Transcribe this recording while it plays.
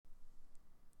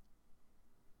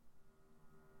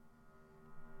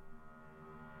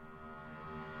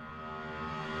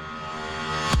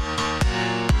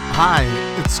Hi,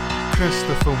 it's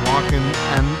Christopher Walken,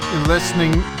 and you're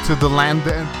listening to the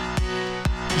Landon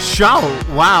Show.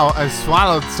 Wow, I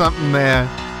swallowed something there.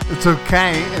 It's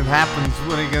okay, it happens.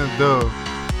 What are you gonna do?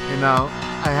 You know,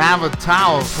 I have a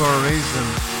towel for a reason.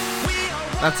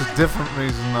 That's a different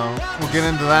reason, though. We'll get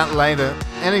into that later.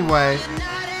 Anyway,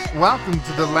 welcome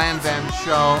to the Landon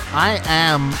Show. I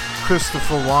am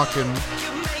Christopher Walken.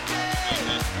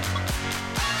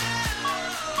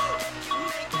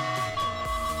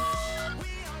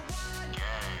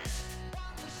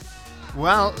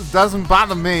 Well, it doesn't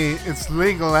bother me. It's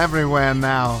legal everywhere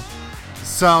now.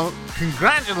 So,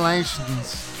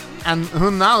 congratulations. And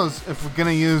who knows if we're going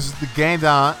to use the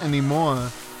gaydar anymore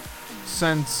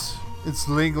since it's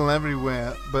legal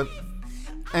everywhere. But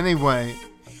anyway,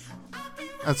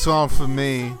 that's all for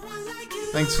me.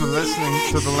 Thanks for listening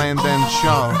to the Landon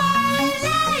Show.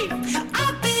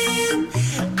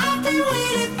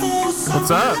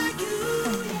 What's up?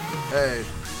 Hey.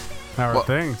 How are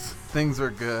things? Things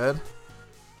are good.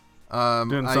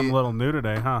 Doing something a little new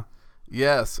today, huh?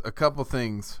 Yes, a couple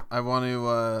things. I want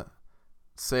to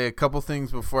say a couple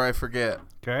things before I forget.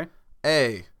 Okay.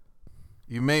 A,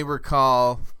 you may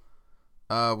recall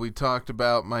we talked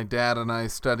about my dad and I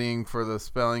studying for the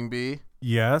spelling bee.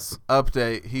 Yes.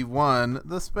 Update, he won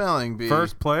the spelling bee.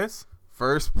 First place?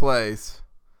 First place.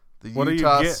 The What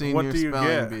Utah do you get? Senior What do you Spelling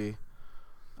get? Bee.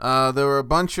 There were a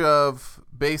bunch of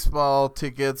baseball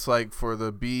tickets, like for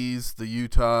the Bees, the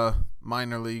Utah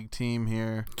minor league team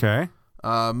here. Okay.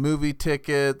 Movie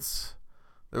tickets.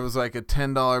 There was like a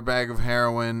 $10 bag of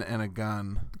heroin and a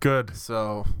gun. Good.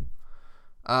 So,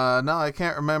 no, I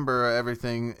can't remember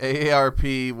everything.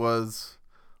 AARP was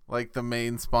like the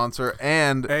main sponsor,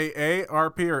 and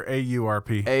AARP or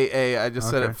AURP? AA. I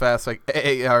just said it fast, like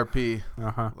AARP,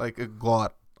 like a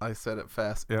glot. I said it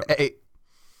fast. Yep. A.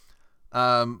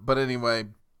 But anyway,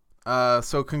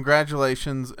 so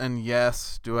congratulations, and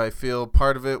yes, do I feel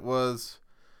part of it was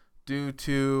due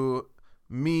to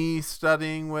me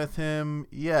studying with him?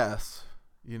 Yes,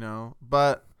 you know,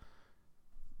 but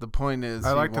the point is,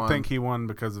 I like to think he won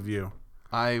because of you.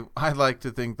 I like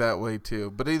to think that way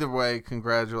too, but either way,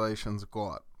 congratulations,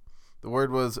 Gwot. The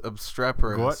word was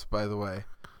obstreperous, by the way,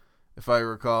 if I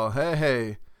recall.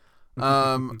 Hey,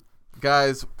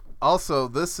 guys. Also,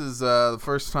 this is the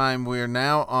first time we are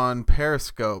now on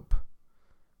Periscope.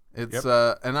 It's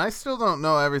and I still don't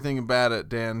know everything about it.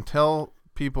 Dan, tell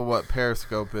people what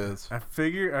Periscope is. I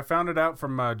found it out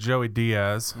from Joey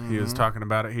Diaz. Mm-hmm. He was talking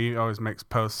about it. He always makes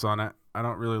posts on it. I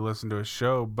don't really listen to his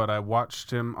show, but I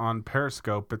watched him on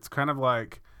Periscope. It's kind of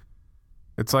like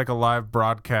a live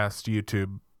broadcast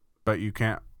YouTube, but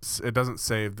it doesn't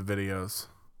save the videos.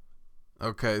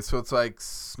 Okay, so it's like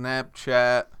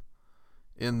Snapchat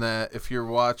in that if you're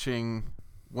watching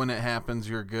when it happens,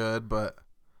 you're good, but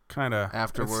kind of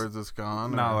afterwards it's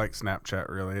gone. Not like Snapchat,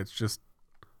 really. It's just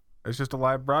a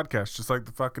live broadcast, just like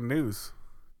the fucking news.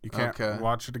 You can't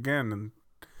watch it again, and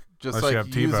just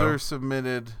like user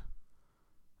submitted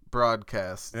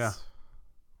broadcasts. Yeah.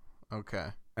 Okay.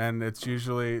 And it's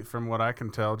usually, from what I can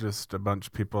tell, just a bunch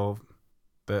of people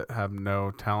that have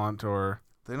no talent, or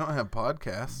they don't have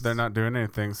podcasts. They're not doing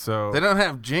anything, so they don't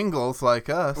have jingles like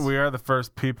us. We are the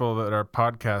first people that are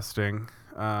podcasting.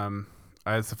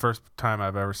 It's the first time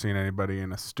I've ever seen anybody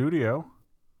in a studio.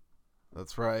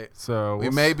 That's right. So we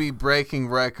may be breaking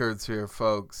records here,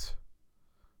 folks.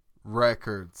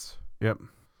 Records. Yep.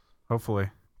 Hopefully,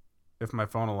 if my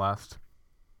phone will last.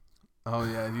 Oh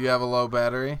yeah, do you have a low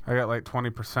battery? I got like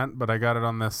 20%, but I got it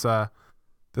on this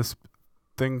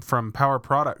thing from Power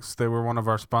Products. They were one of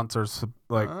our sponsors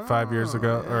 5 years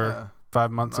ago, or 5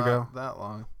 months ago. That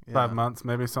long. Yeah. 5 months,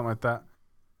 maybe something like that.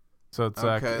 So it's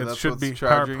it should be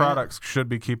Power Products should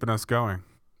be keeping us going.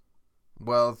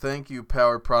 Well, thank you,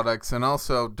 Power Products, and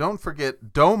also don't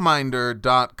forget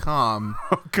Doughminder.com.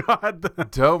 Oh God,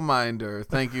 Doughminder.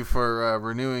 Thank you for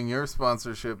renewing your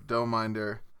sponsorship,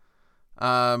 Doughminder.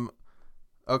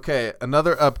 Okay,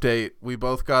 another update. We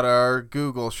both got our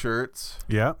Google shirts.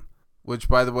 Yeah. Which,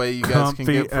 by the way, you guys can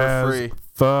get for free.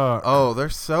 Fuck. Oh, they're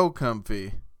so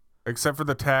comfy. Except for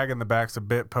the tag in the back's a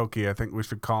bit pokey. I think we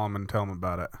should call them and tell them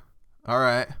about it. All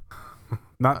right.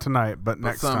 Not tonight, but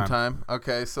next time. Sometime.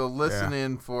 Okay, so listen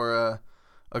in for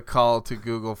a call to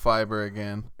Google Fiber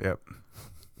again. Yep.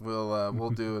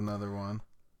 We'll do another one.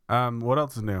 What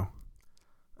else is new?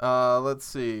 Let's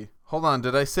see. Hold on.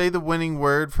 Did I say the winning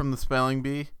word from the spelling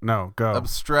bee? No, go.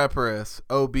 Obstreperous.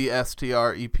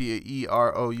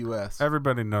 Obstreperous.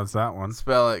 Everybody knows that one.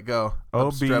 Spell it. Go.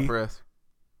 Obstreperous.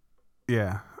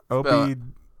 Yeah.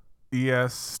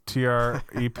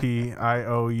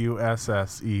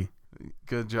 OBESTREPIOUSSE.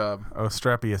 Good job.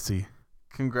 Obstrepiacy.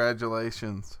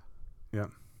 Congratulations. Yep.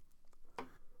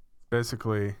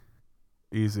 Basically,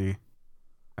 easy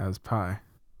as pie.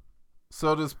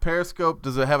 So does Periscope,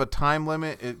 does it have a time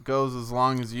limit? It goes as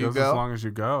long as you Goes go? as long as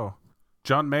you go.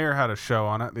 John Mayer had a show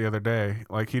on it the other day.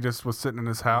 Like, he just was sitting in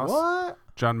his house. What?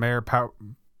 John Mayer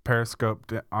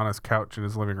periscoped on his couch in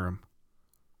his living room.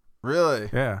 Really?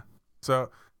 Yeah. So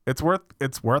it's worth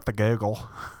a Google.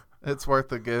 It's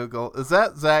worth a Google. Is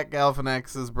that Zach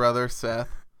Galifianakis' brother, Seth?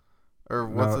 Or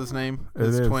what's No, his name? it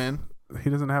His is. twin? He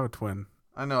doesn't have a twin.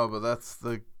 I know, but that's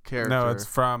the character. No, it's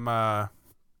from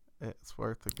It's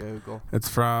worth a Google. it's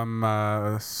from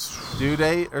Due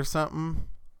date or something?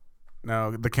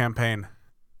 no, The Campaign.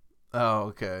 Oh,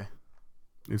 okay.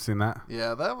 You've seen that?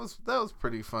 Yeah, that was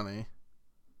pretty funny.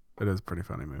 It is a pretty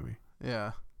funny movie.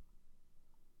 Yeah.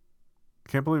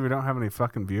 Can't believe we don't have any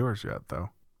fucking viewers yet, though.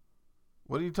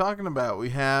 What are you talking about? We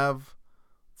have,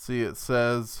 see, it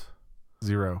says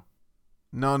 0.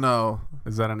 no.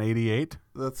 Is that an 88?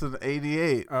 That's an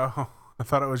 88. Oh, I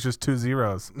thought it was just 2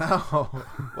 zeros. No.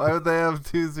 Why would they have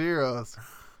 2 zeros?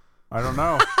 I don't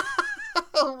know.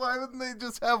 Why wouldn't they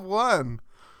just have one?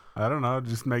 I don't know.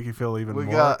 Just make you feel even We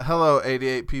more. got, hello,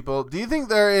 88 people. Do you think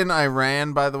they're in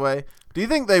Iran, by the way? Do you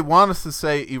think they want us to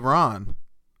say Iran?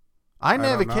 I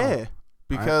never don't know. care.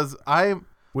 Because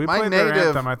we my played their native-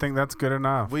 anthem. I think that's good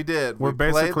enough. we did. We're We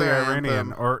played basically their Iranian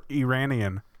anthem. or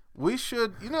Iranian. We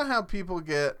should, you know how people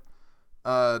get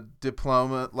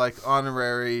diploma, like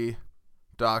honorary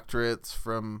doctorates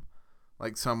from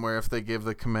like somewhere if they give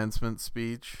the commencement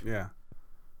speech? Yeah.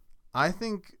 I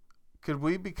think, could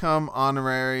we become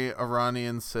honorary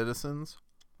Iranian citizens?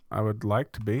 I would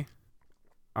like to be.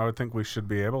 I would think we should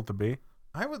be able to be.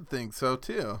 I would think so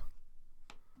too.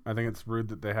 I think it's rude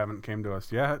that they haven't came to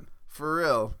us yet. For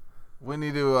real. We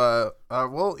need to,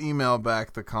 we'll email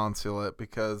back the consulate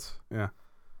because... Yeah.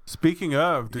 Speaking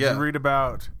of, did Yeah. you read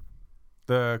about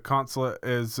the consulate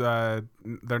is,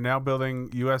 they're now building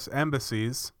U.S.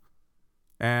 embassies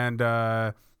and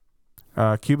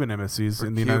Cuban embassies For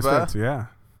in the Cuba? United States. Yeah.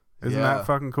 Isn't Yeah. that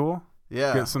fucking cool?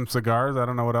 Yeah. Get some cigars. I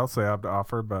don't know what else they have to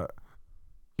offer, but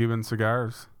Cuban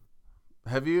cigars.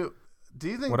 Do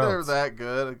you think What they're else? that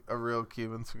good, a real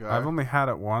Cuban cigar? I've only had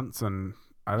it once, and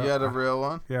I don't. You had a real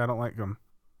one? Yeah, I don't like them.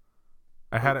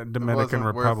 I had it in Dominican wasn't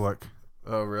worth- Republic.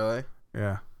 Oh, really?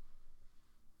 Yeah.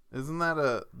 Isn't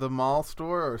that the mall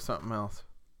store or something else?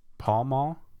 Paul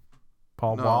Mall?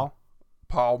 Paul No. Wall?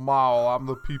 Paul Mall, I'm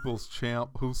the people's champ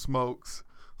who smokes.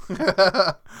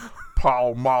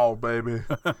 Paul Mall, baby.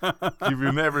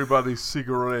 Giving everybody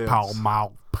cigarettes. Paul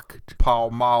Mall. Paul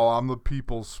Mall, I'm the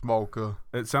people's smoker.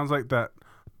 It sounds like that.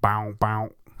 Bow, bow.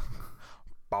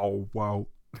 Bow wow.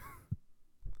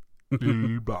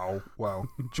 Bow wow.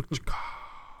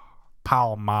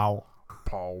 Paul Mall.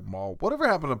 Paul Mall. Whatever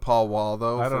happened to Paul Wall,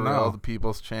 though? I don't for know. real, the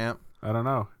people's champ. I don't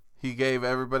know. He gave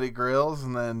everybody grills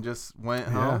and then just went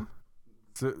Yeah. home.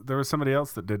 So there was somebody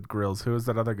else that did grills. Who was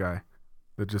that other guy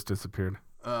that just disappeared?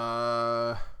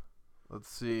 Let's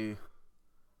see.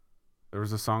 There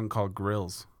was a song called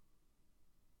Grills.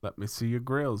 Let me see your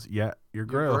grills. Yeah, your Your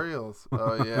grill. grills.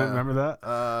 Oh yeah. Remember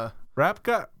that? Rap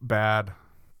got bad.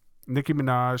 Nicki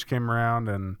Minaj came around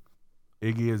and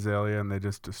Iggy Azalea, and they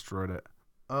just destroyed it.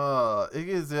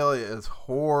 Iggy Azalea is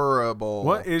horrible.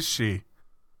 What is she?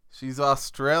 She's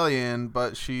Australian,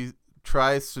 but she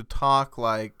tries to talk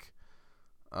like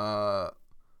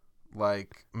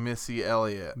Missy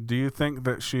Elliott. Do you think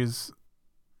that she's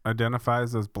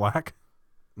identifies as black?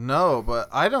 No, but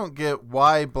I don't get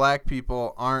why black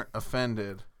people aren't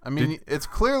offended. I mean, it's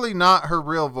clearly not her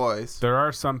real voice. There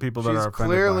are some people that She's are offended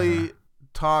clearly by her.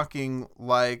 talking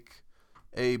like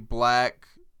a black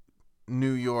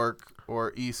New York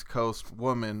or East Coast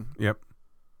woman. Yep.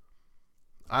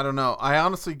 I don't know. I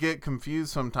honestly get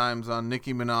confused sometimes on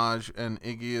Nicki Minaj and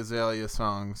Iggy Azalea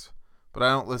songs, but I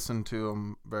don't listen to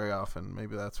them very often.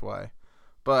 Maybe that's why.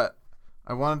 But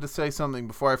I wanted to say something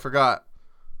before I forgot.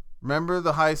 Remember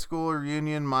the high school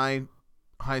reunion, my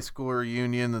high school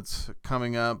reunion that's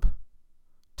coming up?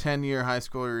 10-year high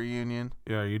school reunion.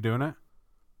 Yeah, are you doing it?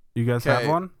 You guys have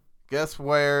one? Guess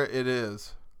where it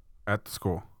is? At the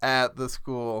school. At the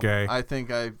school. Gay. I think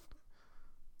I...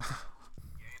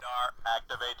 Radar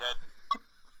activated.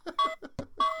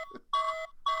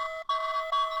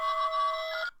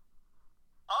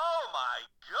 Oh my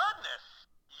goodness!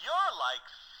 You're like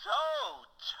so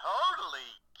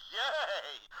totally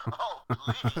gay. Oh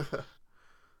please.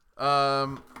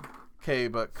 Okay,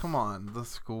 but come on, the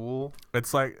school.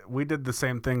 It's like we did the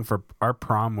same thing for our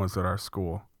prom was at our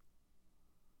school.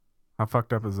 How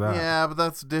fucked up is that? Yeah, but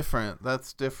that's different.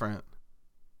 That's different.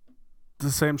 It's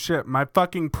the same shit. My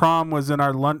fucking prom was in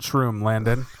our lunchroom,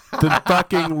 Landon. The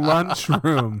fucking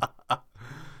lunchroom.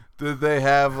 Did they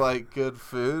have like good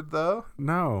food though?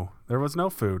 No, there was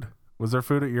no food. Was there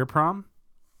food at your prom?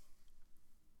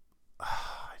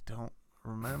 I don't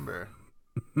remember.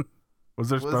 Was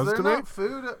there Was supposed there to not be?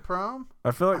 food at prom? I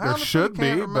feel like I there honestly should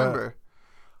can't be, remember.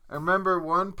 I remember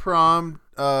one prom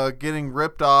getting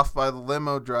ripped off by the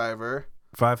limo driver.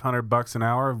 but $500 an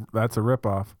hour, that's a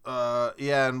ripoff.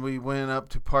 Yeah, and we went up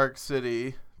to Park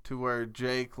City to where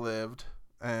Jake lived,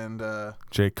 and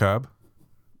Jacob.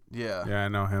 yeah. Yeah, I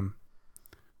know him.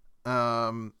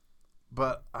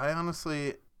 But I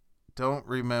honestly don't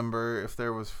remember if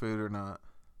there was food or not.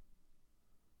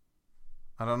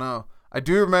 I don't know. I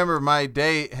do remember my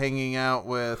date hanging out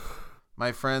with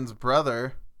my friend's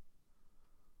brother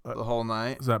the whole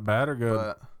night. Is that bad or good?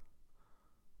 But,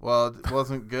 well, it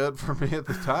wasn't good for me at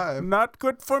the time. Not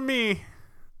good for me.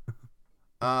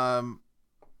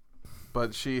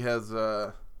 But she has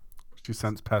She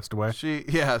since passed away.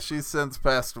 she's since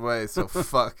passed away, so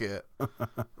fuck it.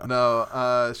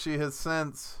 No, she has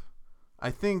since, I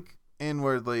think,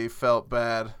 inwardly felt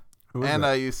bad. Who is And it?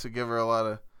 I used to give her a lot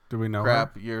of Do we know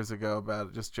crap her? years ago about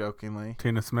it, just jokingly.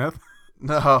 Tina Smith?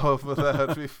 No, but that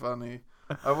would be funny.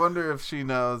 I wonder if she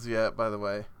knows yet, by the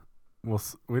way.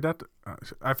 We'd have to.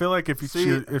 I feel like if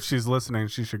if she's listening,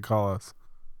 she should call us.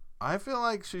 I feel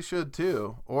like she should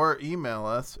too. Or email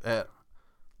us at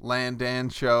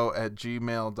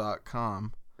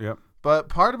landanshow@gmail.com. Yep. But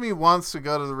part of me wants to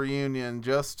go to the reunion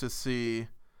just to see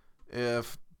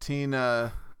if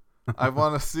Tina, I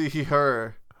want to see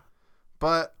her.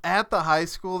 But at the high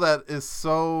school, that is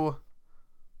so,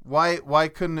 why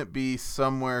couldn't it be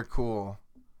somewhere cool?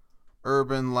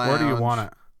 Urban Lounge. Where do you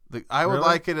want it? I would Really?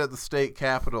 like it at the state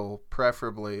capitol,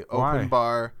 preferably. Why? Open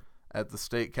bar at the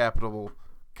state capitol.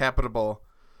 I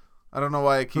don't know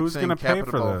why I keep Who's saying gonna pay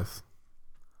capitol. for this?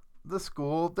 The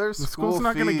school. There's The school school's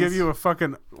not fees. going to give you a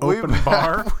fucking open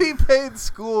bar. We paid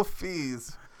school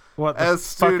fees. What? The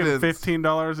as fucking students.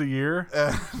 $15 a year?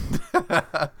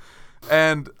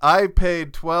 And I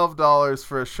paid $12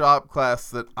 for a shop class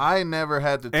that I never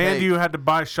had to take. And you had to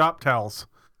buy shop towels.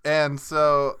 And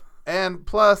so, and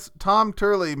plus, Tom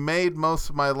Turley made most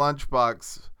of my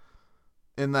lunchbox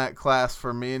in that class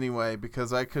for me anyway,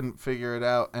 because I couldn't figure it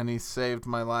out, and he saved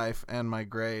my life and my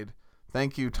grade.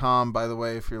 Thank you, Tom, by the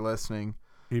way, if you're listening.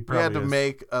 He We probably had to is.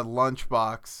 make a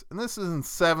lunchbox, and this is in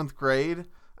 7th grade.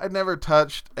 I'd never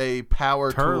touched a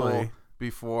power Turley. tool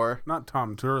before. Not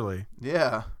Tom Turley.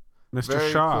 Yeah. Mr.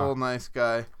 Very Shaw. cool, nice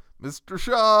guy. Mr.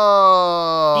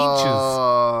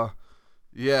 Shaw.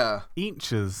 Yeah.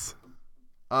 Inches.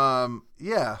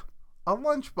 Yeah. A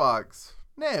lunchbox.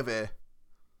 Never.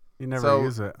 You never So,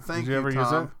 use it. Thank Did you ever Tom.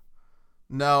 use it?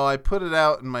 No, I put it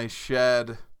out in my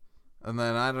shed, and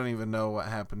then I don't even know what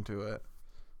happened to it.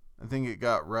 I think it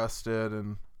got rusted,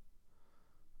 and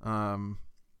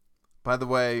by the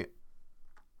way,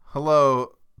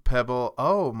 hello, Pebble.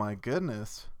 Oh my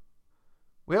goodness.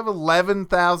 We have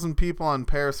 11,000 people on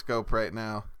Periscope right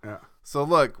now. Yeah. So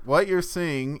look, what you're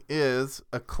seeing is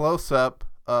a close-up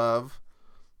of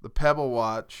the Pebble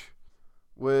Watch,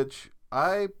 which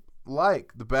I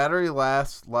like. The battery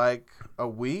lasts like a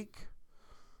week.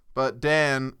 But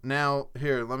Dan, now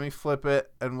here, let me flip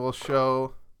it and we'll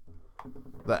show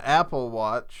the Apple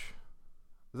Watch.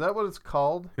 Is that what it's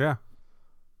called? Yeah.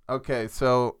 Okay,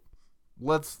 so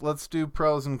let's do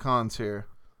pros and cons here.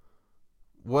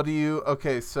 What do you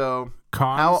Okay, so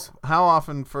Cons. how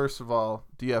often, first of all,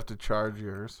 do you have to charge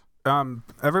yours?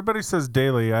 Everybody says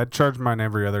daily. I charge mine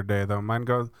every other day though. Mine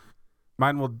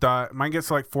will die. Mine gets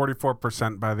like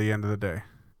 44% by the end of the day.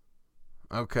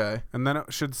 Okay. And then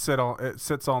it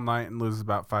sits all night and loses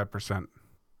about 5%.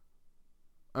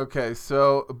 Okay,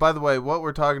 so by the way, what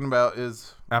we're talking about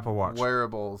is Apple Watch.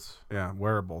 wearables. Yeah,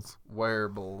 wearables.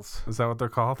 Wearables. Is that what they're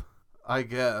called? I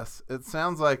guess. It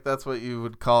sounds like that's what you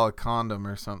would call a condom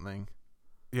or something.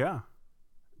 Yeah.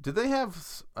 Do they have...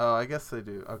 Oh, I guess they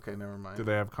do. Okay, never mind. Do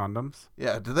they have condoms?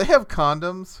 Yeah, do they have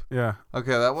condoms? Yeah.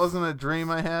 Okay, that wasn't a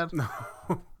dream I had. No.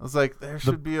 I was like, there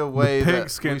should be a way that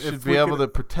pigskin, we if should we be able could- to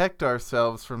protect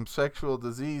ourselves from sexual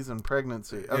disease and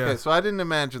pregnancy. Okay, Yes. so I didn't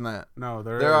imagine that. No,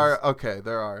 There is. are... Okay,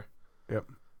 there are. Yep.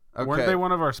 Okay. Weren't they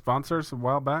one of our sponsors a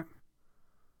while back?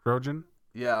 Trojan?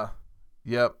 Yeah.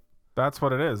 Yep. That's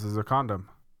what it is a condom.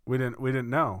 We didn't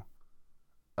know.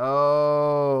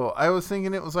 Oh, I was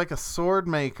thinking it was like a sword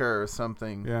maker or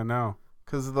something. Yeah, no.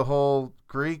 Because of the whole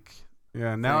Greek.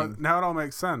 Yeah, now Thing. it all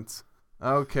makes sense.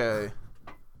 Okay.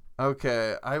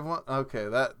 Okay. Okay,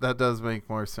 that does make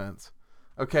more sense.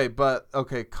 Okay, but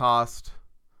cost.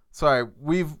 Sorry,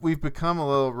 we've become a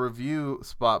little review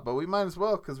spot, but we might as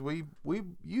well because we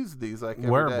use these like every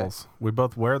Wearables. day. We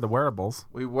both wear the wearables.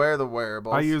 We wear the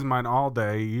wearables. I use mine all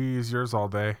day. You use yours all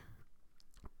day.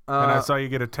 and I saw you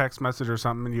get a text message or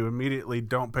something, and you immediately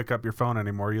don't pick up your phone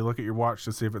anymore. You look at your watch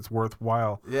to see if it's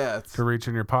worthwhile to reach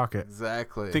in your pocket.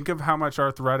 Exactly. Think of how much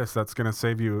arthritis that's going to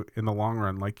save you in the long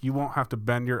run. Like, you won't have to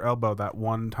bend your elbow that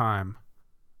one time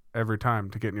every time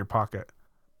to get in your pocket.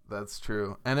 That's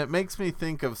true. And it makes me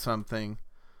think of something.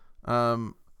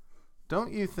 Don't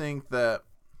you think that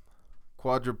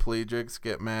quadriplegics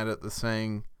get mad at the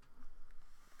saying,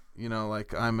 you know,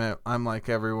 like, I'm like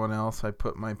everyone else, I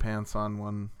put my pants on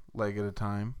one leg at a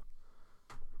time?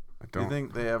 Do you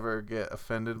think they ever get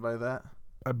offended by that?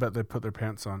 I bet they put their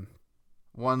pants on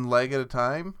one leg at a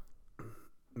time?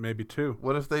 Maybe two.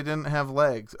 What if they didn't have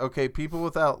legs? Okay, people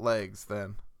without legs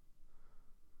then.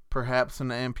 Perhaps an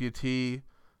amputee,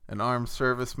 an armed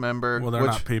service member. Well, they're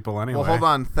not people anyway. Well, hold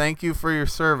on. Thank you for your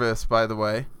service, by the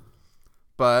way.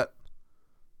 But,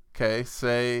 okay,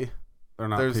 say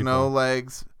there's people. No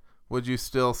legs. Would you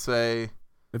still say...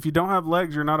 If you don't have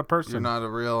legs, you're not a person. You're not a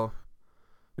real...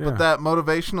 Yeah. But that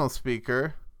motivational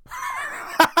speaker...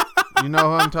 You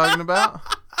know who I'm talking about?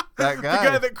 That guy.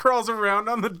 The guy that crawls around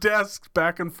on the desk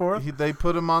back and forth. They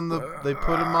put him on the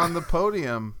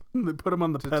podium. They put him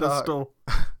on the pedestal.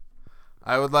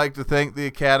 I would like to thank the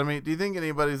Academy. Do you think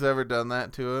anybody's ever done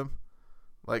that to him?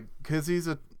 Like, because he's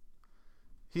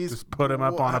just put him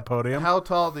up on a podium. How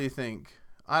tall do you think?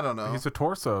 I don't know. He's a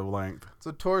torso length. It's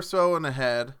a torso and a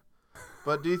head.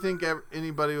 But do you think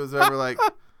anybody was ever like,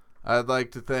 I'd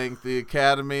like to thank the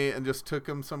Academy, and just took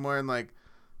him somewhere and like,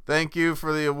 thank you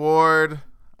for the award.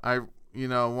 I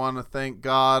want to thank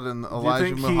God and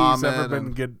Elijah Muhammad. Do you think he's ever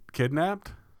been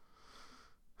kidnapped?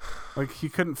 Like, he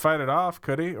couldn't fight it off,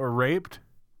 could he? Or raped?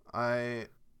 I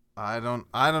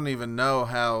don't even know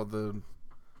how the...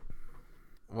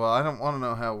 Well, I don't want to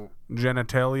know how...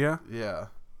 Genitalia? Yeah.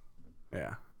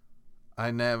 Yeah.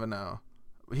 I never know.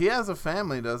 He has a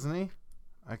family, doesn't he?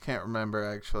 I can't remember,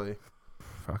 actually.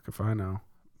 Fuck if I know.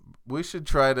 We should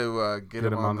try to get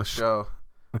him on the show.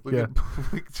 We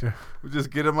just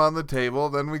get him on the table,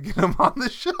 then we get him on the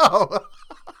show.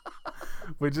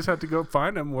 We just have to go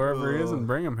find him wherever he is and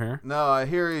bring him here. No, I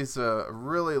hear he's a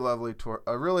really lovely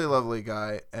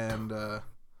guy, and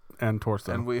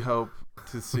torso. And we hope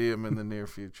to see him in the near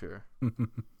future. And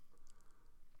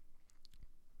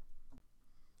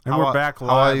we're back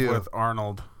live with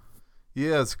Arnold.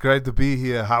 Yeah, it's great to be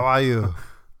here. How are you?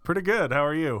 Pretty good. How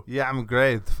are you? Yeah, I'm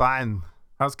great. Fine.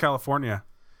 How's California?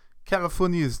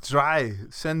 California is dry.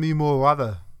 Send me more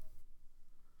water.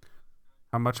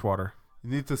 How much water?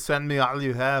 You need to send me all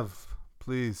you have,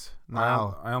 please.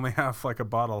 Now. I only have like a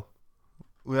bottle.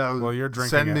 Well, you're drinking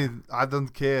send me. I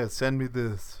don't care. Send me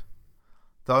this.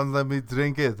 Don't let me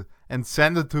drink it. And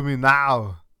send it to me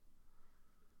now.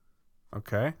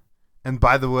 Okay. And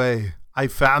by the way, I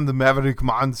found the Maverick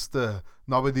monster.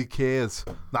 Nobody cares.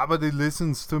 Nobody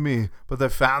listens to me. But I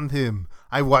found him.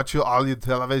 I watch all your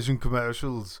television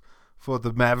commercials for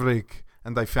the Maverick.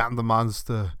 And I found the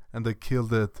monster. And I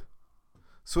killed it.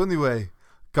 So anyway,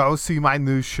 go see my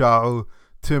new show,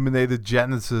 Terminator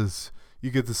Genesis. You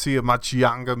get to see a much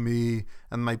younger me,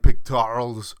 and my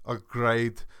pictorials are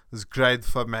great. There's great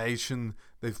formation.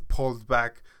 They've pulled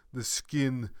back the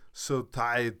skin so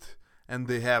tight, and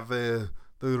they have the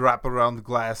wraparound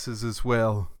glasses as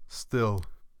well. Still?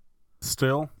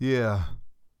 Yeah.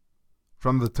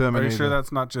 From the Terminator. Are you sure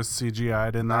that's not just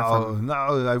CGI'd in there?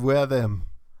 No, I wear them.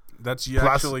 That's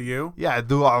actually you? Yeah, I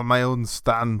do all my own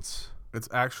stunts. It's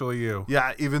actually you.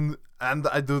 Yeah, and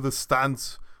I do the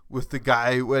stunts with the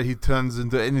guy where he turns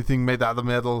into anything made out of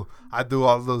metal. I do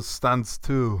all those stunts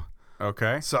too.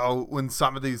 Okay. So when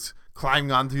somebody's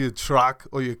climbing onto your truck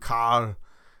or your car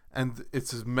and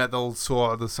it's a metal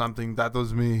sword or something, that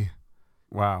was me.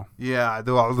 Wow. Yeah, I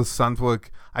do all the stunt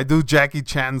work. I do Jackie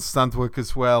Chan stunt work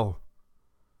as well.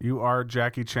 You are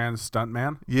Jackie Chan's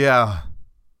stuntman? Yeah.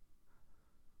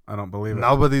 I don't believe it.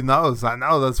 Nobody knows. I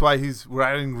know. That's why he's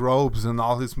wearing robes in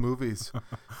all his movies.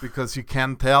 Because you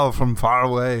can't tell from far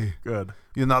away. Good.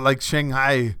 You know, like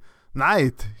Shanghai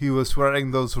Night, he was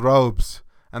wearing those robes.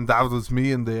 And that was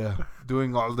me in there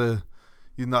doing all the,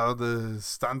 the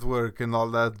stunt work and all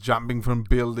that, jumping from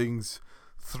buildings,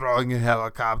 throwing a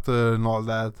helicopter and all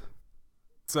that.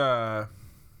 It's so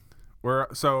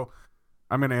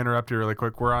I'm going to interrupt you really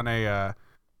quick. We're on a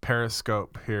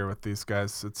Periscope here with these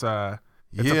guys. It's a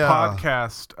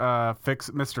podcast.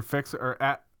 Mr. Fix It, or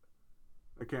at,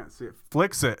 I can't see it.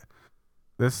 Flix It.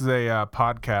 This is a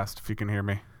podcast, if you can hear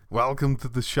me. Welcome to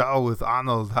the show with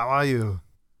Arnold. How are you?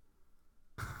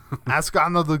 Ask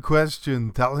Arnold a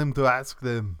question. Tell him to ask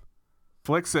them.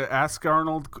 Flix It. Ask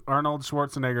Arnold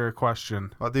Schwarzenegger a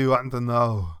question. What do you want to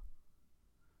know?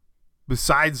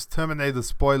 Besides Terminator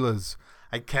spoilers,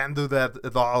 I can't do that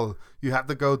at all. You have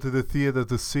to go to the theater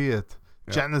to see it.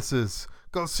 Yeah. Genesis,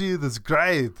 go see it. It's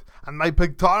great. And my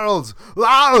pictorials,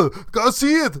 wow, go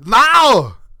see it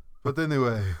now. But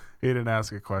anyway, He didn't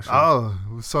ask a question. oh,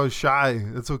 I'm so shy.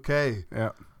 It's okay.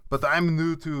 Yeah. But I'm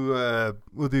new to,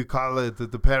 what do you call it,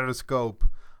 the periscope.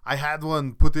 I had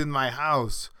one put in my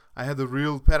house. I had a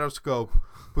real periscope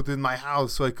put in my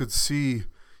house so I could see,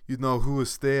 who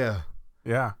was there.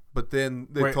 Yeah. But then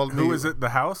they Wait, told me... who was it? The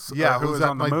house? Yeah, Or who who's was at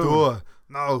on the my moon? door?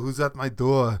 No, who's at my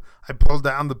door? I pulled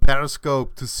down the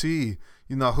periscope to see,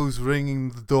 who's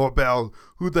ringing the doorbell.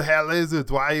 Who the hell is it?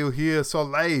 Why are you here so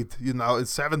late?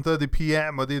 It's 7:30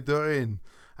 p.m. What are you doing?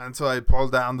 And so I pull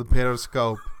down the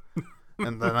periscope,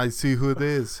 and then I see who it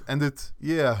is. And it's,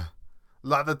 a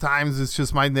lot of times it's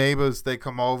just my neighbors. They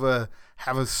come over,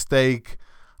 have a steak.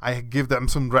 I give them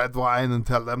some red wine and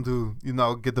tell them to,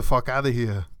 get the fuck out of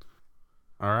here.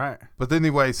 All right. But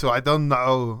anyway, so I don't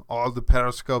know all the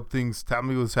periscope things. Tell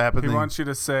me what's happening. He wants you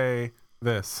to say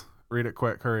this. Read it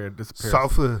quick. Hurry. It disappears.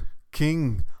 Sulfur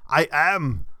King. I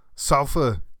am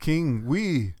Sulfur King.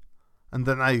 We. And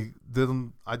then I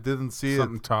didn't see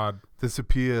Something it. Todd.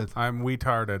 Disappeared. I'm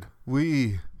retarded.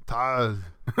 We. Todd.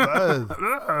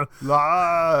 Lol.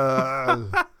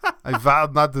 I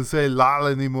vowed not to say lol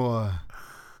anymore.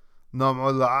 No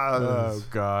more lols. Oh,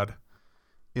 God.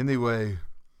 Anyway.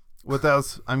 What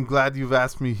else? I'm glad you've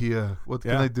asked me here. What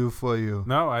can Yeah. I do for you?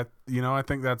 No, I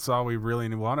think that's all we really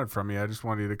wanted from you. I just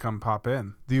wanted you to come pop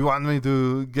in. Do you want me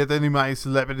to get any of my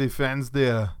celebrity friends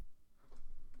there?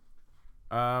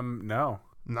 No.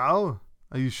 No?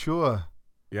 Are you sure?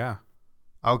 Yeah.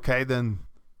 Okay, then.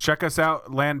 Check us out,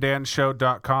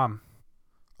 landdanshow.com.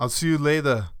 I'll see you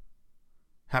later.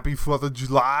 Happy 4th of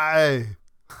July.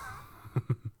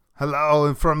 Hello,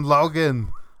 I'm from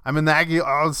Logan. I'm an Aggie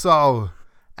also.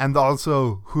 And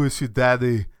also, who is your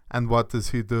daddy and what does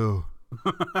he do?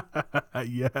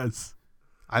 Yes.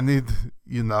 I need,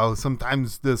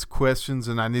 sometimes there's questions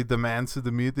and I need them answered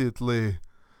immediately.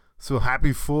 So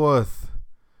happy 4th.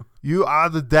 You are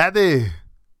the daddy.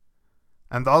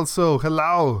 And also,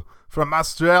 hello, from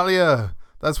Australia.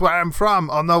 That's where I'm from.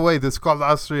 Oh, no, wait, it's called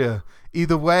Austria.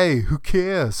 Either way, who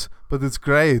cares? But it's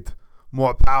great.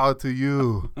 More power to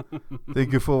you.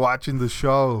 Thank you for watching the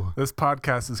show. This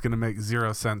podcast is going to make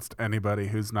zero sense to anybody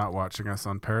who's not watching us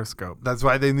on Periscope. That's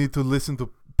why they need to listen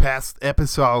to past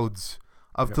episodes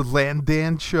of the Land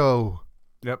Dan Show.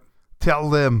 Yep. Tell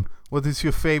them what is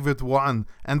your favorite one.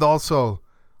 And also,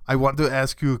 I want to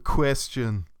ask you a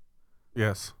question.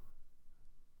 Yes.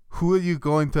 Who are you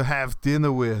going to have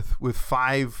dinner with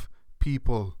 5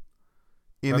 people?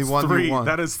 Anyone That's 3. you want.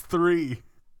 That is 3.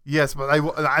 Yes, but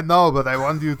I know, but I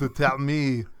want you to tell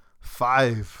me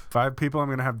 5. 5 people I'm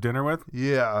going to have dinner with?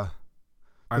 Yeah.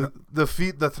 I The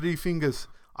 3 fingers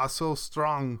are so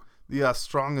strong. They are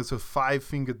strong as a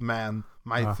 5-fingered man.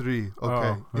 My 3. Okay.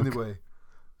 okay. Anyway,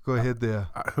 go ahead there.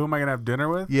 Who am I going to have dinner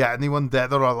with? Yeah, anyone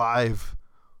dead or alive.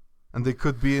 And they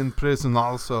could be in prison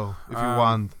also, if you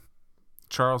want.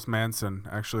 Charles Manson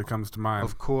actually comes to mind.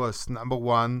 Of course. Number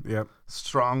 1. Yep.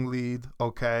 Strong lead.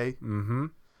 Okay. Mm-hmm.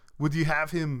 Would you have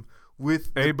him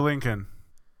with... Abe Lincoln.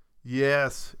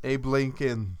 Yes, Abe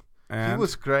Lincoln. And He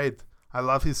was great. I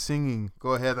love his singing.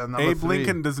 Go ahead. And number Abe 3.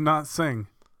 Lincoln does not sing.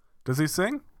 Does he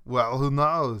sing? Well, who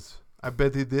knows? I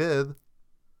bet he did.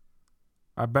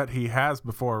 I bet he has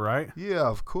before, right? Yeah,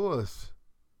 of course.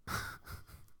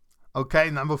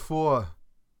 Okay, number 4.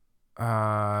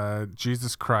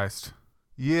 Jesus Christ.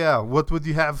 Yeah, what would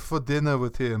you have for dinner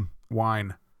with him?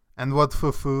 Wine. And what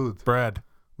for food? Bread.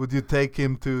 Would you take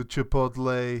him to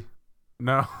Chipotle?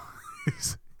 No.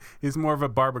 He's more of a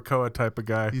barbacoa type of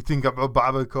guy. You think about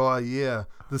barbacoa? Yeah.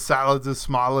 The salads are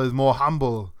smaller, more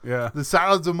humble. Yeah. The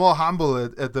salads are more humble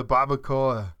at the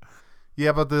barbacoa.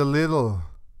 Yeah, but they're little.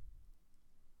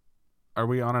 Are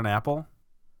we on an apple?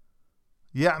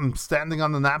 Yeah, I'm standing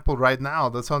on an apple right now.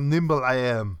 That's how nimble I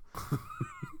am.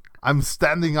 I'm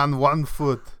standing on 1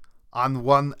 foot on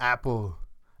 1 apple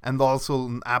and also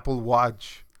an Apple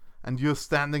Watch. And you're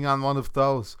standing on one of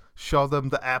those. Show them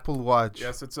the Apple Watch.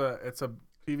 Yes, it's a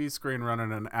TV screen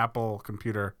running an Apple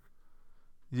computer.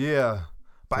 Yeah.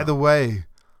 By the way,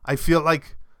 I feel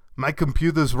like my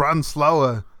computers run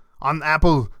slower on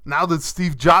Apple now that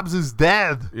Steve Jobs is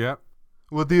dead. Yep.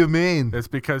 What do you mean? It's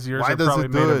because yours Why are does probably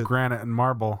it do made it? of granite and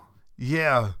marble.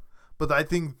 Yeah. But I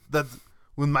think that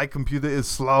when my computer is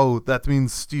slow, that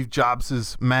means Steve Jobs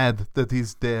is mad that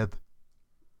he's dead.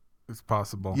 It's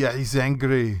possible. Yeah, he's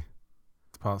angry.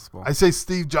 It's possible. I say,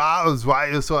 Steve Jobs, why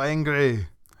are you so angry?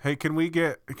 Hey, can we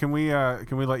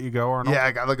let you go, Arnold? Yeah,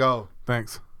 I gotta go.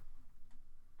 Thanks.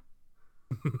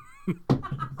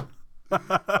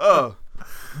 Oh.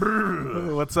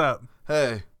 What's up,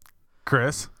 Hey.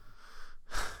 Chris?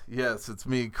 Yes, it's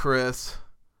me, Chris.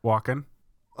 Walking.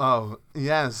 Oh,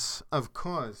 yes, of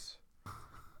course.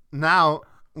 Now,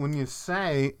 when you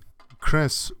say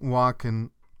Chris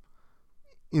Walken,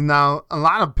 you know, a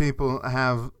lot of people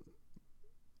have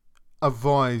a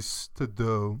voice to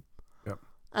do. Yep.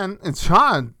 And it's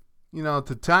hard, you know,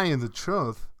 to tell you the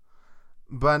truth.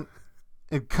 But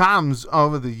it comes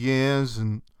over the years,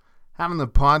 and having the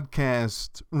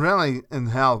podcast really it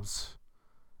helps.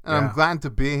 And Yeah. I'm glad to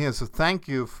be here. So thank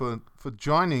you for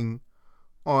joining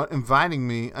or inviting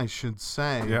me, I should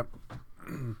say. Yep.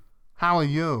 How are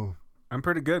you? I'm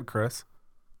pretty good, Chris.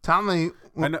 Tell me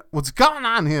I know- what's going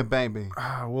on here, baby.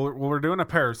 Well, we're doing a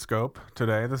Periscope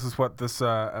today. This is what this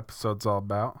episode's all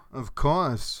about. Of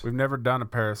course. We've never done a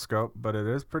Periscope, but it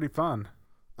is pretty fun.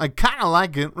 I kind of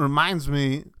like it. Reminds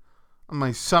me of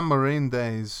my submarine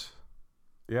days.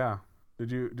 Yeah. Did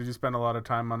you spend a lot of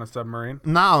time on a submarine?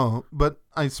 No, but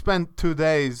I spent 2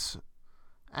 days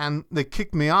and they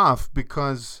kicked me off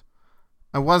because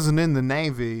I wasn't in the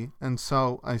Navy. And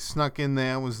so I snuck in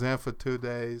there, was there for 2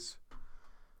 days.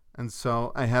 And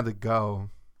so I had to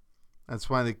go. That's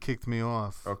why they kicked me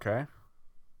off. Okay.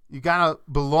 You gotta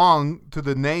belong to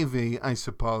the Navy, I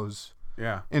suppose,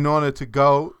 Yeah. in order to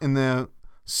go in the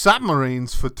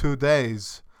submarines for 2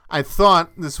 days. I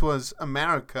thought this was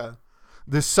America.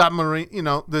 This submarine, you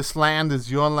know, this land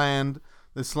is your land.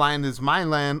 This land is my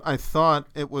land. I thought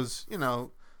it was, you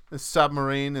know, the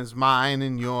submarine is mine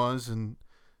and yours, and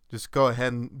just go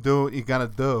ahead and do what you gotta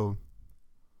do.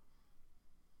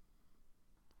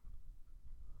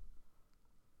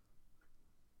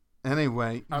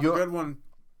 Anyway, Have a you're- good one.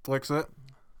 Flicks it.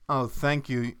 Oh, thank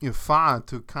you. You're far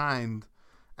too kind.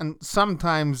 And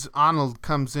sometimes Arnold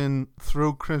comes in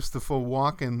through Christopher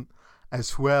Walken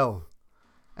as well.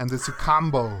 And it's a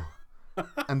combo.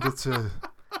 And it's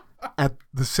at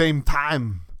the same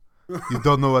time, you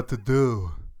don't know what to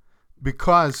do.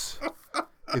 Because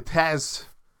it has,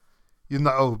 you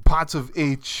know, parts of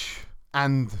each.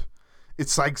 And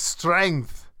it's like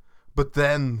strength. But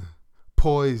then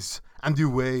poise. And you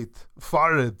wait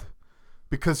for it.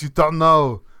 Because you don't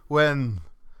know when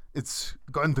it's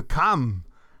going to come.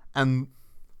 And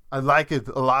I like it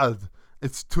a lot.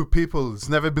 It's two people. It's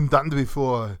never been done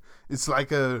before. It's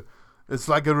like a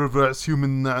reverse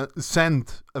human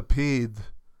centipede,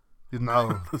 you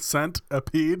know.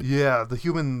 Centipede? Yeah, the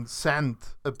human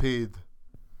centipede.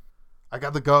 I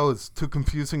gotta go. It's too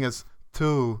confusing as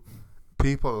two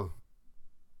people.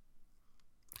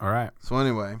 All right. So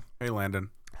anyway, Hey, Landon.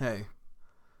 hey,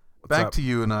 What's back up? to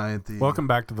you and I at the Welcome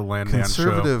back to the Landman Show.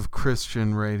 Conservative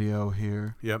Christian Radio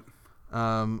here. Yep.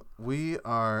 We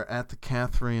are at the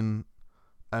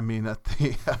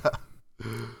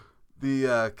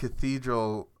the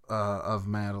Cathedral of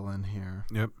Madeline here.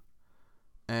 Yep.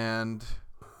 And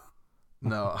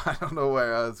no, I don't know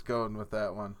where I was going with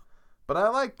that one. But I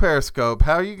like Periscope.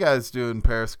 How are you guys doing,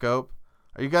 Periscope?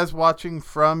 Are you guys watching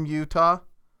from Utah?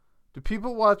 Do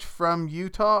people watch from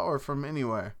Utah or from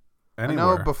anywhere? Anywhere.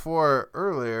 I know before,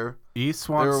 earlier, East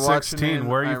they were Swan watching 16. in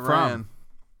Where are you Iran. from?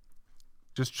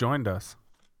 Just joined us.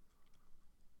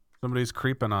 Somebody's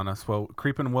creeping on us. Well,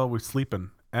 creeping while we're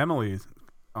sleeping. Emily's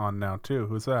on now too.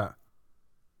 Who's that?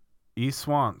 East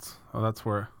Swans. Oh, that's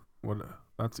where.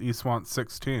 That's East Swan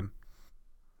 16.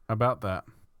 How about that?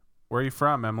 Where are you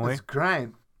from, Emily? That's great.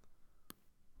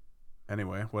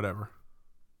 Anyway, whatever.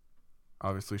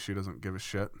 Obviously, she doesn't give a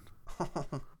shit.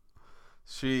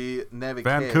 She never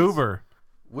Vancouver.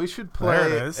 We should There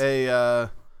play it is. a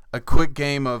quick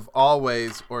game of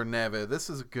always or never. This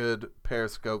is a good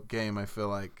Periscope game, I feel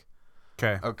like.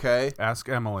 Okay. Okay? Ask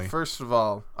Emily First of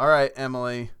all right,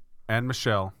 Emily and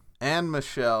Michelle. and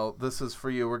Michelle, this is for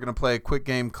you. We're going to play a quick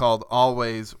game called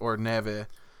always or never.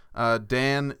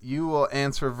 Dan, you will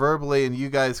answer verbally, and you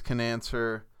guys can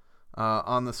answer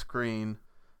on the screen.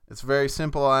 It's very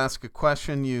simple. I'll ask a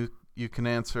question. You can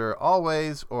answer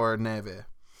always or never.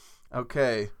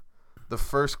 Okay. The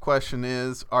first question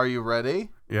is, are you ready?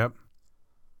 Yep.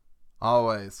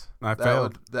 Always. I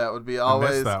failed. That would be I missed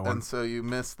always, that one. and so you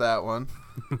missed that one.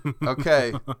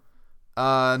 Okay.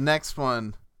 Next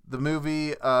one. The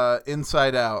movie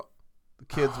Inside Out. The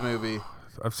kids movie.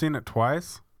 I've seen it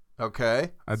twice.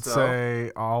 Okay. I'd so-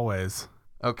 say always.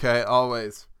 Okay,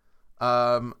 always.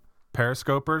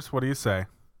 Periscopers, what do you say?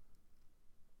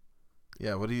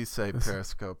 Yeah, what do you say, This-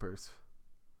 Periscopers?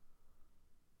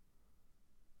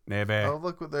 Never. Oh,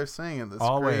 look what they're saying in the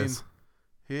Always. screen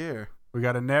here. We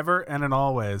got a never and an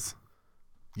always.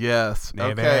 Yes.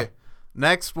 Never. Okay.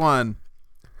 Next one.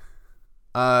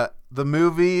 The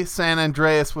movie San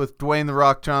Andreas with Dwayne The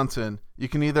Rock Johnson. You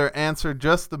can either answer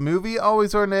just the movie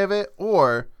Always or Never,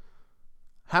 or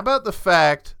how about the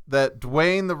fact that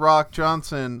Dwayne The Rock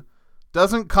Johnson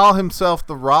doesn't call himself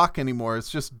The Rock anymore? It's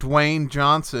just Dwayne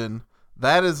Johnson.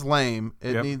 That is lame.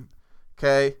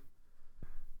 Okay.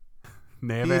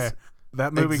 Neve.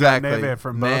 That movie got Neve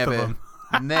from both of them.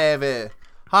 Neve.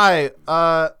 Hi.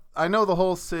 I know the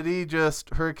whole city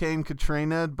just Hurricane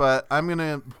Katrina, but I'm going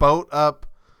to boat up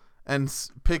and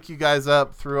pick you guys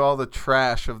up through all the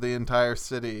trash of the entire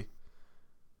city.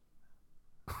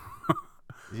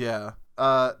 Yeah.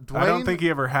 Dwayne, I don't think he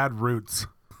ever had roots.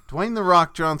 Dwayne The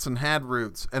Rock Johnson had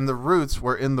roots, and the roots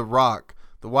were in the rock.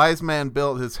 The wise man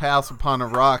built his house upon a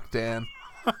rock, Dan.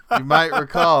 You might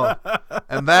recall.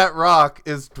 And that rock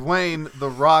is Dwayne The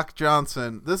Rock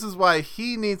Johnson. This is why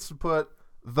he needs to put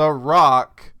The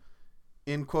Rock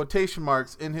in quotation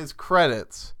marks in his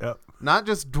credits. Yep. Not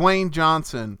just Dwayne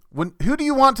Johnson. Who do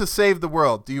you want to save the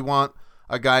world? Do you want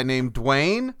a guy named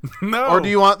Dwayne? No. Or do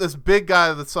you want this big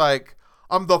guy that's like,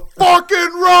 I'm the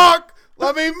fucking Rock!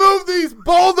 Let me move these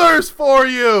boulders for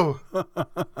you!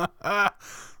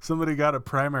 Somebody got a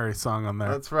primary song on there.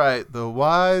 That's right. The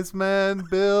wise man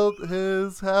built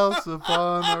his house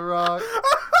upon a rock.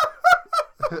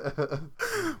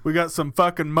 We got some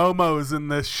fucking momos in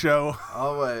this show.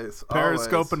 Always.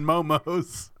 Periscope and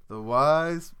momos. The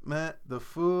wise man, the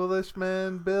foolish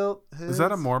man built his Is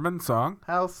that a Mormon song?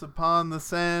 house upon the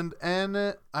sand,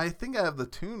 and I think I have the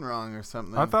tune wrong or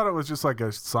something. I thought it was just like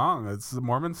a song. It's a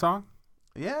Mormon song?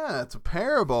 Yeah, it's a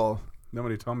parable.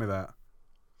 Nobody told me that.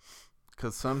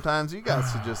 Because sometimes you got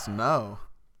to just know.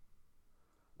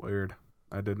 Weird.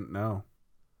 I didn't know.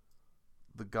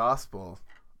 The gospel.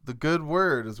 The good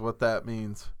word is what that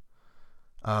means.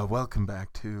 Welcome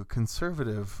back to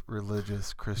Conservative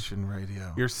Religious Christian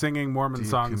Radio. You're singing Mormon Do you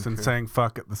songs and concur? saying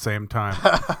fuck at the same time.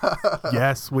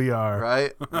 Yes, we are.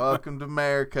 Right? Welcome to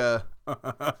America.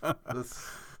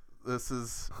 This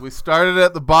is, we started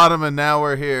at the bottom and now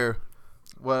we're here.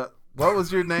 What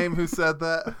was your name who said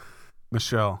that?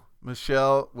 Michelle.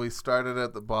 Michelle, we started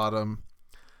at the bottom.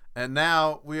 And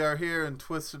now we are here in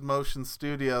Twisted Motion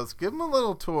Studios. Give them a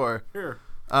little tour. Here.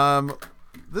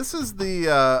 This is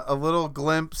a little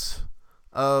glimpse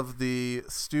of the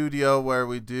studio where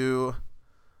we do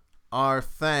our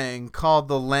thing called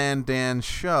the Landan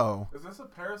Show. Is this a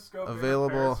Periscope?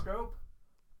 Available. Periscope?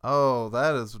 Oh,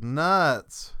 that is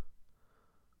nuts.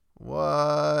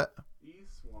 What?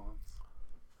 Eastwants.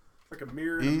 It's like a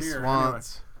mirror.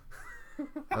 Eastwants.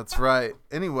 That's right.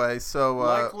 Anyway, so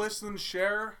Like, listen,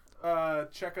 share.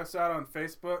 Check us out on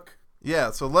Facebook.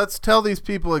 yeah, so let's tell these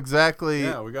people exactly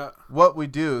We got what we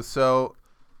do. So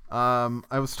I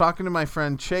was talking to my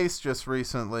friend Chase just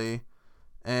recently,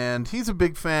 and he's a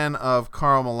big fan of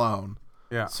Karl Malone.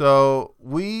 Yeah. So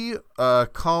we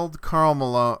called Karl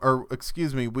Malone, or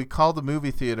excuse me, we called the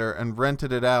movie theater and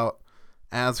rented it out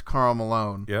as Karl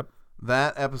Malone. Yep.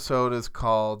 That episode is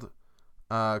called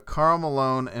Karl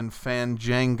Malone and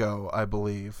Fanjango, I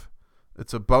believe.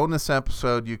 It's a bonus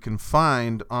episode you can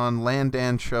find on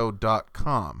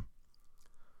landanshow.com.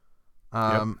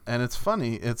 And it's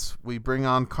funny. We bring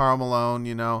on Karl Malone,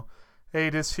 you know. Hey,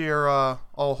 this here,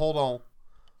 hold on.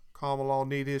 Karl Malone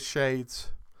need his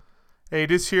shades. Hey,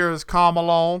 this here is Karl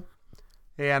Malone.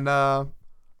 And, Karl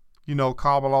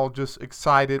Malone just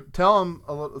excited. Tell him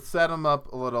a little, set him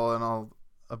up a little, and I'll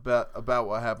about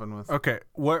what happened with. Okay.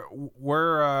 Where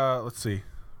let's see.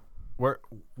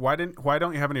 Why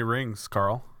don't you have any rings,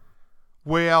 Carl?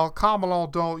 Well, Karl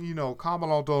Malone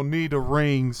don't need the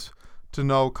rings to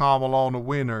know Karl Malone the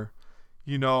winner.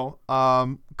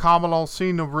 Karl Malone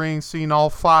seen the rings, seen all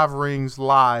 5 rings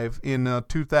live in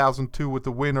 2002 with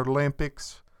the Winter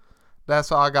Olympics. That's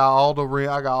how I got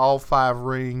all 5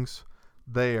 rings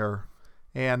there.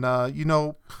 And,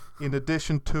 in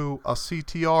addition to a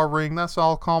CTR ring, that's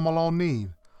all Karl Malone need.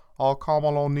 All Karl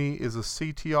Malone need is a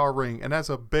CTR ring, and that's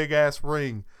a big-ass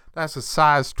ring. That's a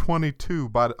size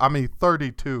 32,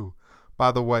 32,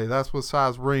 by the way. That's what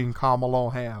size ring Karl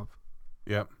Malone have.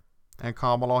 Yep. And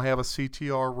Karl Malone have a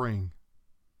CTR ring.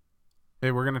 Hey,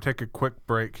 we're going to take a quick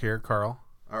break here, Carl.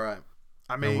 All right.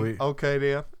 Okay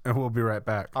then. And we'll be right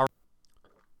back.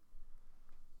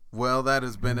 Well, that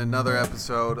has been another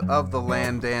episode of The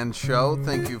Landan Show.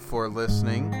 Thank you for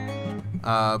listening.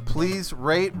 Please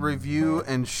rate, review,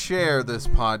 and share this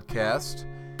podcast.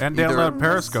 And download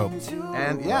Periscope.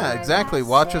 And yeah, exactly.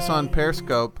 Watch us on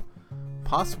Periscope.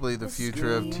 possibly the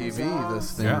future of TV,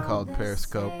 this thing Yeah. called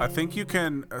Periscope. I think you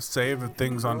can save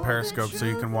things on Periscope so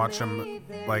you can watch them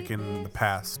like in the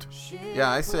past. Yeah,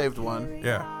 I saved one.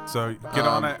 Yeah. So get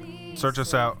on it. Search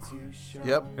us out.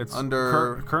 Yep. It's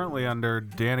under currently under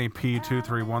Danny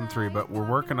P2313, but we're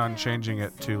working on changing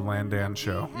it to Landan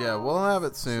Show. Yeah, we'll have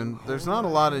it soon. There's not a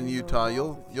lot in Utah.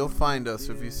 You'll find us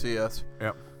if you see us.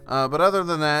 Yep. But other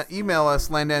than that, email us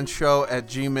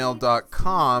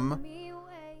landanshow@gmail.com.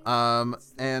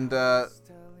 And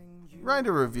write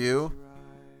a review.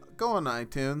 Go on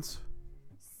iTunes.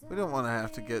 We don't want to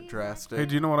have to get drastic. Hey,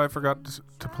 do you know what I forgot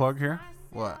to plug here?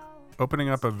 What? Opening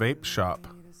up a vape shop.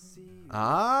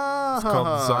 Ah, It's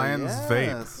called Zion's yes,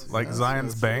 Vape. Like yes,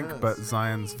 Zion's yes, Bank, yes. but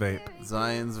Zion's Vape.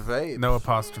 Zion's Vape. No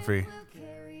apostrophe.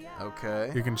 Okay.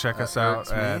 You can check That us out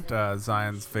irks me. at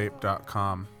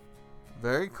zionsvape.com.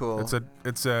 Very cool. It's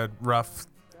a rough,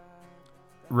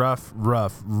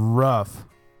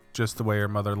 just the way your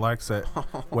mother likes it,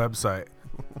 website.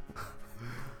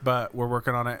 But we're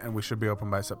working on it, and we should be open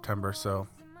by September, so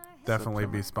definitely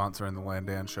be sponsoring the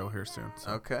Landan Show here soon.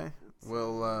 So. Okay.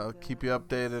 We'll keep you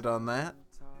updated on that.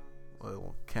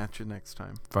 We'll catch you next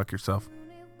time. Fuck yourself.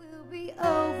 It will be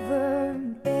over,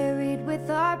 buried with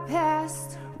our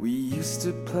past. We used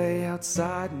to play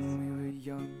outside when we were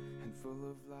young and full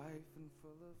of life and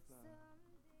full of love.